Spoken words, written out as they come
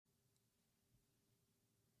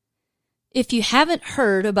If you haven't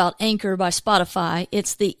heard about Anchor by Spotify,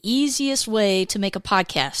 it's the easiest way to make a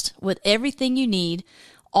podcast with everything you need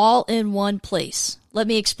all in one place. Let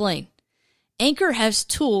me explain. Anchor has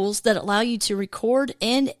tools that allow you to record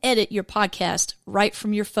and edit your podcast right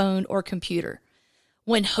from your phone or computer.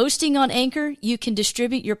 When hosting on Anchor, you can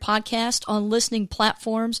distribute your podcast on listening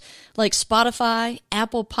platforms like Spotify,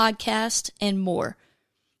 Apple Podcast, and more.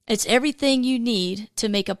 It's everything you need to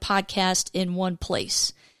make a podcast in one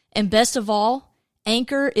place. And best of all,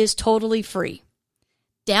 Anchor is totally free.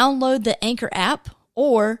 Download the Anchor app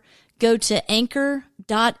or go to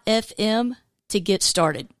anchor.fm to get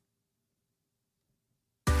started.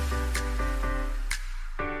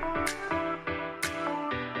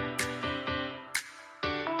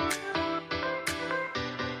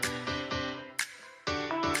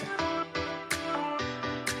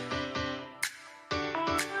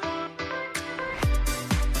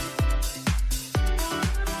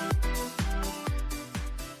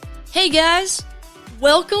 Hey guys,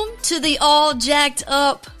 welcome to the All Jacked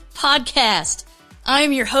Up podcast. I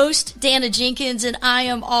am your host, Dana Jenkins, and I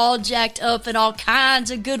am all jacked up in all kinds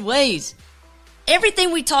of good ways.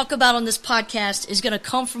 Everything we talk about on this podcast is going to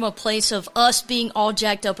come from a place of us being all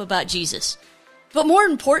jacked up about Jesus. But more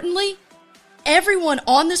importantly, everyone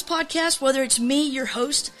on this podcast, whether it's me, your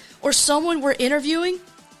host, or someone we're interviewing,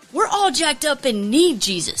 we're all jacked up and need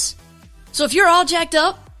Jesus. So if you're all jacked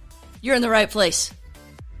up, you're in the right place.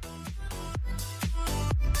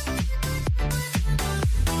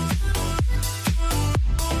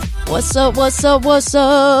 What's up,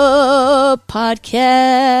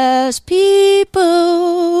 podcast people?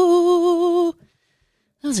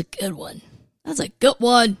 That was a good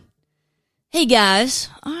one. Hey guys,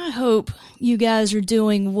 I hope you guys are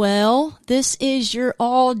doing well. This is your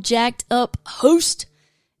all jacked up host,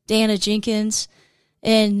 Dana Jenkins.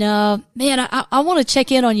 And man, I want to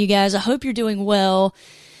check in on you guys. I hope you're doing well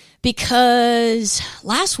because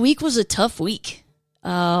last week was a tough week.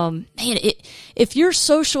 If your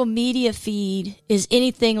social media feed is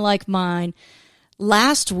anything like mine,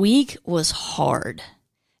 last week was hard.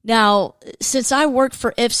 Now, since I work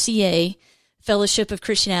for FCA, Fellowship of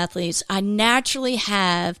Christian Athletes, I naturally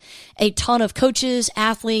have a ton of coaches,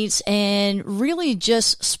 athletes, and really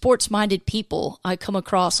just sports-minded people I come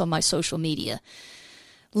across on my social media.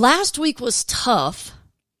 Last week was tough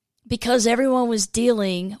because everyone was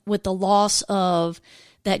dealing with the loss of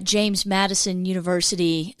that James Madison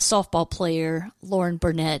University softball player, Lauren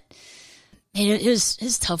Burnett. And it was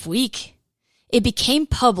a tough week. It became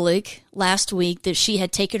public last week that she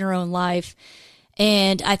had taken her own life.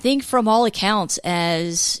 And I think from all accounts,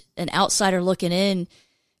 as an outsider looking in,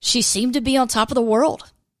 she seemed to be on top of the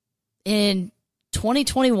world. In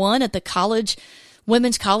 2021 at the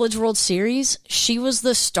Women's College World Series, she was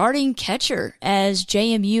the starting catcher as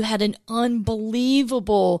JMU had an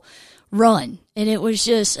unbelievable run. And it was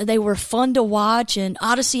just, they were fun to watch. And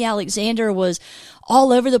Odyssey Alexander was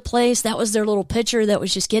all over the place. That was their little pitcher that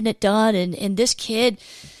was just getting it done. And this kid,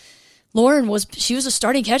 Lauren, she was a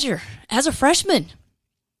starting catcher as a freshman.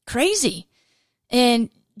 Crazy. And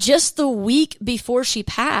just the week before she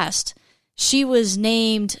passed, she was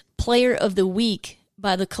named Player of the Week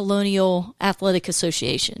by the Colonial Athletic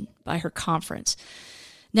Association, by her conference.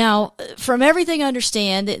 Now, from everything I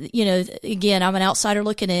understand, again, I'm an outsider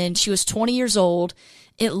looking in. She was 20 years old.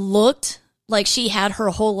 It looked like she had her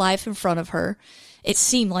whole life in front of her. It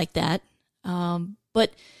seemed like that.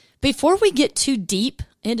 But before we get too deep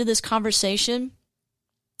into this conversation,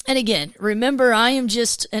 and again, remember, I am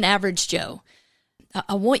just an average Joe.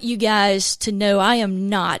 I want you guys to know I am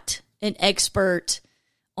not an expert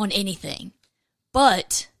on anything,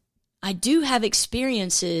 but I do have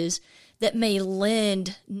experiences that may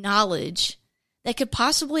lend knowledge that could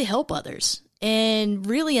possibly help others. And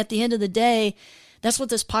really, at the end of the day, that's what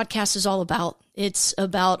this podcast is all about. It's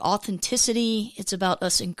about authenticity. It's about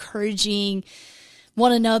us encouraging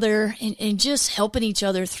one another and just helping each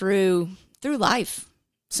other through life.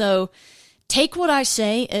 So take what I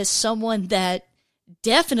say as someone that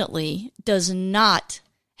definitely does not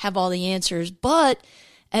have all the answers, but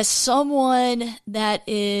as someone that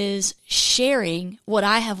is sharing what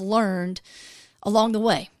I have learned along the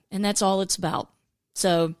way. And that's all it's about.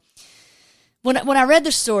 So when I read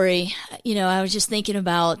the story, I was just thinking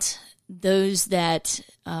about those that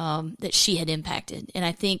she had impacted. And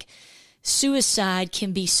I think suicide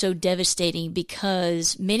can be so devastating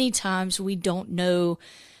because many times we don't know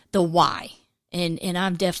the why. And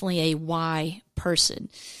I'm definitely a why person.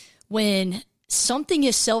 When something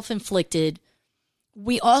is self-inflicted,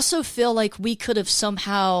 we also feel like we could have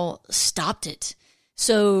somehow stopped it.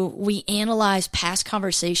 So we analyze past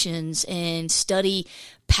conversations and study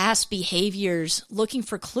past behaviors, looking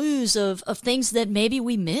for clues of things that maybe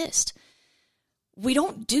we missed. We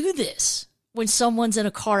don't do this when someone's in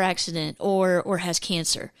a car accident or has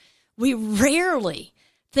cancer. We rarely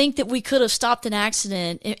think that we could have stopped an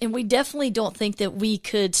accident, and we definitely don't think that we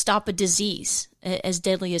could stop a disease as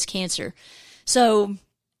deadly as cancer. So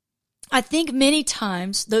I think many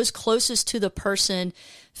times those closest to the person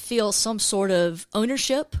feel some sort of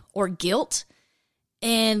ownership or guilt.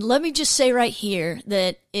 And let me just say right here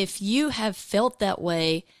that if you have felt that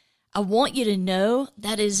way, I want you to know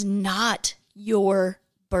that is not your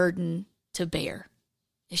burden to bear.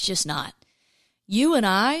 It's just not. You and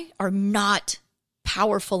I are not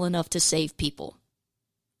powerful enough to save people.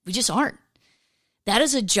 We just aren't. That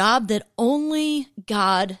is a job that only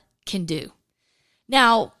God can do.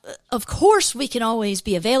 Now, of course, we can always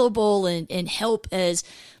be available and help as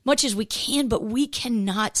much as we can, but we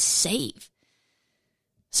cannot save.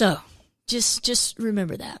 So just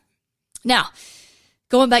remember that. Now,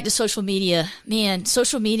 going back to social media, man,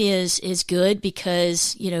 social media is good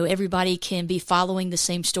because, everybody can be following the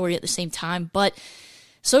same story at the same time, but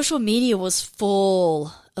social media was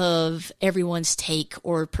full of everyone's take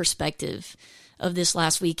or perspective of this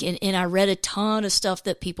last week, and I read a ton of stuff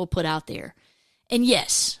that people put out there. And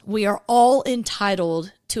yes, we are all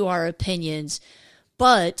entitled to our opinions,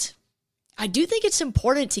 but I do think it's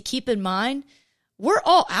important to keep in mind we're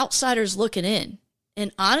all outsiders looking in.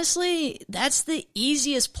 And honestly, that's the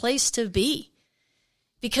easiest place to be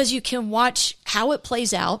because you can watch how it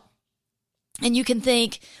plays out and you can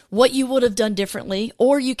think what you would have done differently,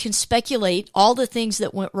 or you can speculate all the things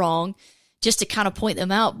that went wrong just to kind of point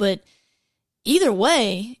them out. But either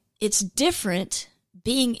way, it's different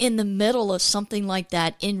being in the middle of something like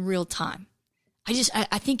that in real time.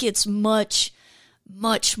 I think it's much,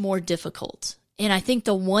 much more difficult. And I think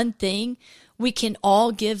the one thing we can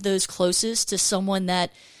all give those closest to someone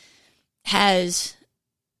that has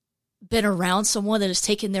been around someone that has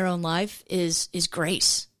taken their own life is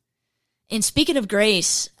grace. And speaking of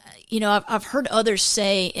grace, I've heard others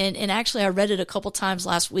say, and actually I read it a couple times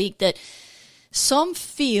last week, that some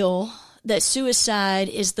feel that suicide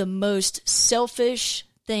is the most selfish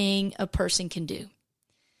thing a person can do.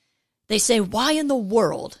 They say, why in the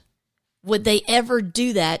world would they ever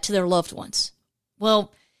do that to their loved ones?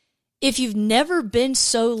 Well, if you've never been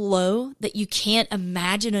so low that you can't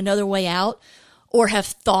imagine another way out, or have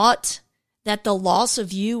thought that the loss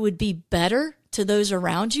of you would be better to those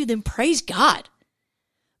around you, then praise God.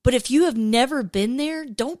 But if you have never been there,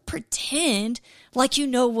 don't pretend like you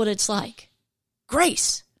know what it's like.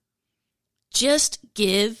 Grace. Just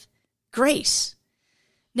give grace.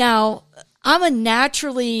 Now, I'm a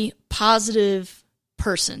naturally positive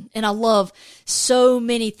person, and I love so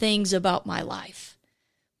many things about my life.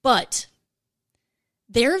 But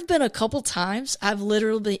there have been a couple times I've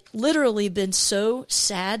literally been so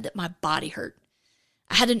sad that my body hurt.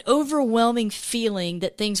 I had an overwhelming feeling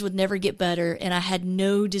that things would never get better, and I had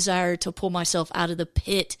no desire to pull myself out of the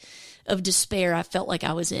pit of despair I felt like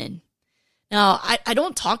I was in. Now, I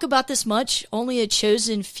don't talk about this much. Only a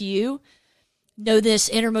chosen few know this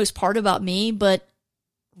innermost part about me, but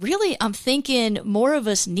really, I'm thinking more of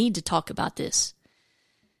us need to talk about this.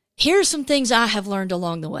 Here are some things I have learned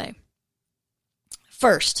along the way.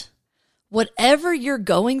 First, whatever you're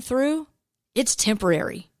going through, it's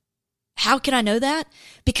temporary. How can I know that?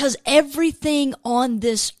 Because everything on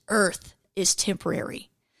this earth is temporary.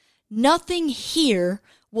 Nothing here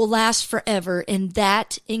will last forever, and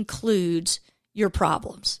that includes your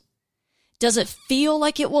problems. Does it feel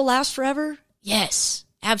like it will last forever? Yes,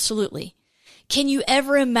 absolutely. Can you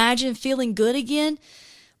ever imagine feeling good again?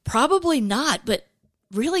 Probably not, but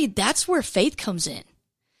really that's where faith comes in.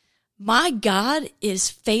 My God is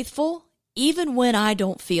faithful even when I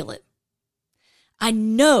don't feel it. I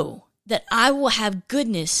know that I will have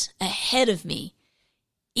goodness ahead of me,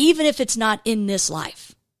 even if it's not in this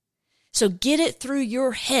life. So get it through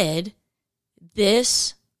your head,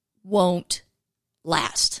 this won't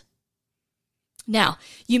last. Now,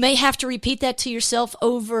 you may have to repeat that to yourself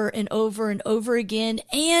over and over and over again.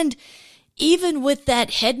 And even with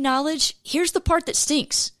that head knowledge, here's the part that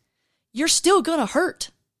stinks. You're still going to hurt.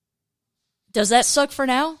 Does that suck for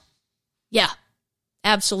now? Yeah,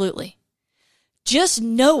 absolutely. Just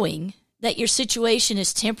knowing that your situation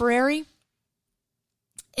is temporary,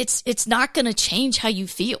 it's not going to change how you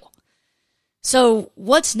feel. So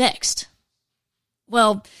what's next?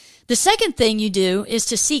 Well, the second thing you do is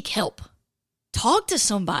to seek help. Talk to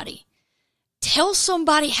somebody. Tell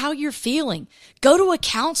somebody how you're feeling. Go to a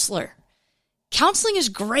counselor. Counseling is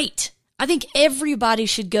great. I think everybody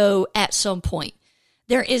should go at some point.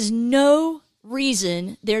 There is no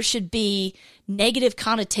reason there should be negative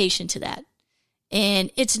connotation to that.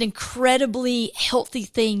 And it's an incredibly healthy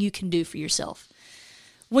thing you can do for yourself.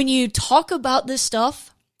 When you talk about this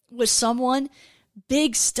stuff with someone,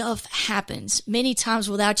 big stuff happens many times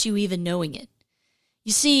without you even knowing it.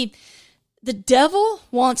 You see, the devil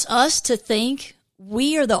wants us to think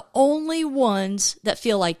we are the only ones that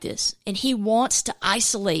feel like this, and he wants to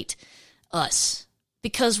isolate us.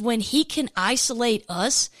 Because when he can isolate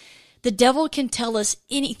us, the devil can tell us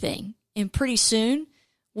anything, and pretty soon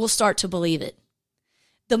we'll start to believe it.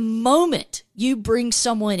 The moment you bring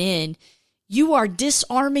someone in, you are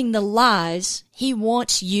disarming the lies he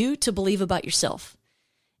wants you to believe about yourself.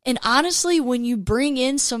 And honestly, when you bring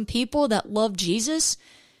in some people that love Jesus,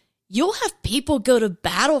 you'll have people go to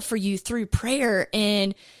battle for you through prayer,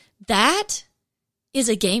 and that is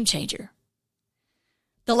a game changer.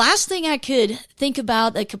 The last thing I could think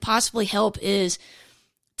about that could possibly help is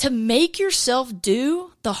to make yourself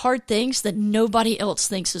do the hard things that nobody else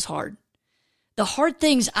thinks is hard. The hard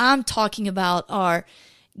things I'm talking about are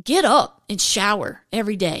get up and shower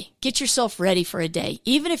every day. Get yourself ready for a day.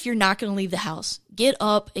 Even if you're not going to leave the house, get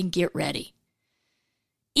up and get ready.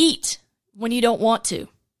 Eat when you don't want to.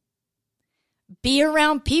 Be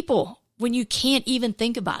around people when you can't even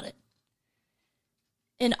think about it.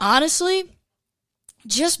 And honestly,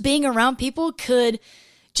 just being around people could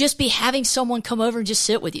just be having someone come over and just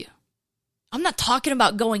sit with you. I'm not talking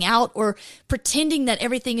about going out or pretending that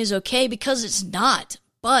everything is okay, because it's not.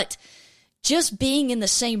 But just being in the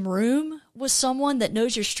same room with someone that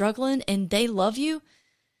knows you're struggling and they love you,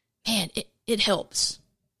 man, it helps.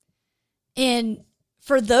 And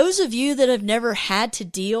for those of you that have never had to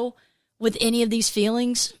deal with any of these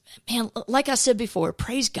feelings, man, like I said before,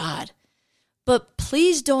 praise God. But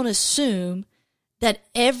please don't assume that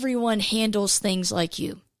everyone handles things like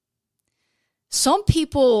you. Some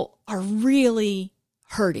people are really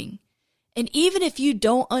hurting. And even if you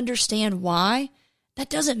don't understand why, that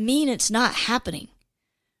doesn't mean it's not happening.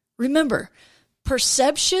 Remember,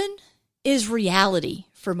 perception is reality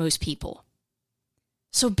for most people.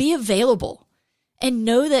 So be available and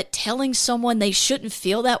know that telling someone they shouldn't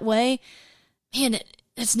feel that way, man,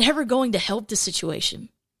 it's never going to help the situation.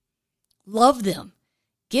 Love them,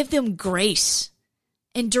 give them grace,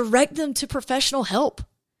 and direct them to professional help.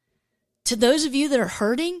 To those of you that are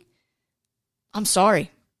hurting, I'm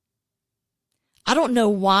sorry. I don't know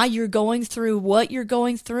why you're going through what you're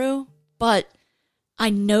going through, but I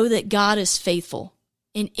know that God is faithful.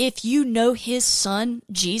 And if you know his son,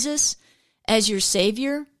 Jesus, as your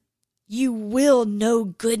Savior, you will know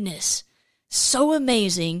goodness so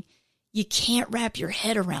amazing you can't wrap your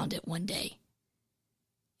head around it one day.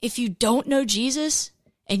 If you don't know Jesus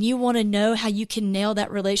and you want to know how you can nail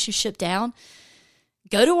that relationship down,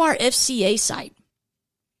 go to our FCA site.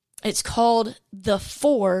 It's called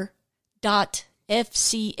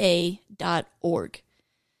the4.fca.org.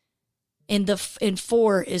 And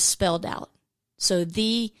 4 is spelled out. So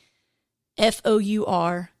the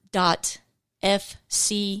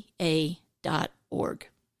FOUR.FCA.org.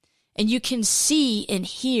 And you can see and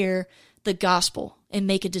hear the gospel and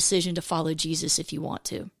make a decision to follow Jesus if you want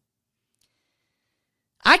to.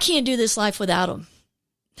 I can't do this life without him,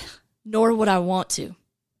 nor would I want to.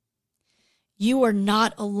 You are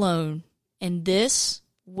not alone, and this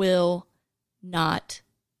will not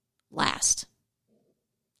last.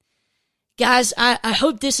 Guys, I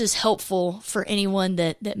hope this is helpful for anyone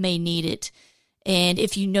that may need it. And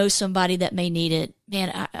if you know somebody that may need it,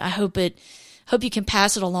 man, I hope you can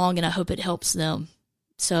pass it along, and I hope it helps them.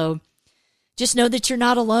 So just know that you're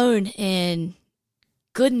not alone, and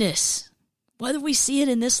goodness, whether we see it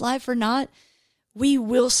in this life or not, we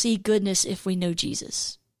will see goodness if we know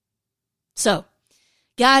Jesus. So,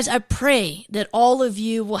 guys, I pray that all of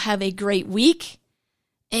you will have a great week,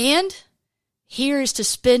 and here's to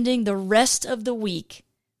spending the rest of the week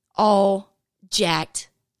all jacked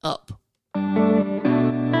up.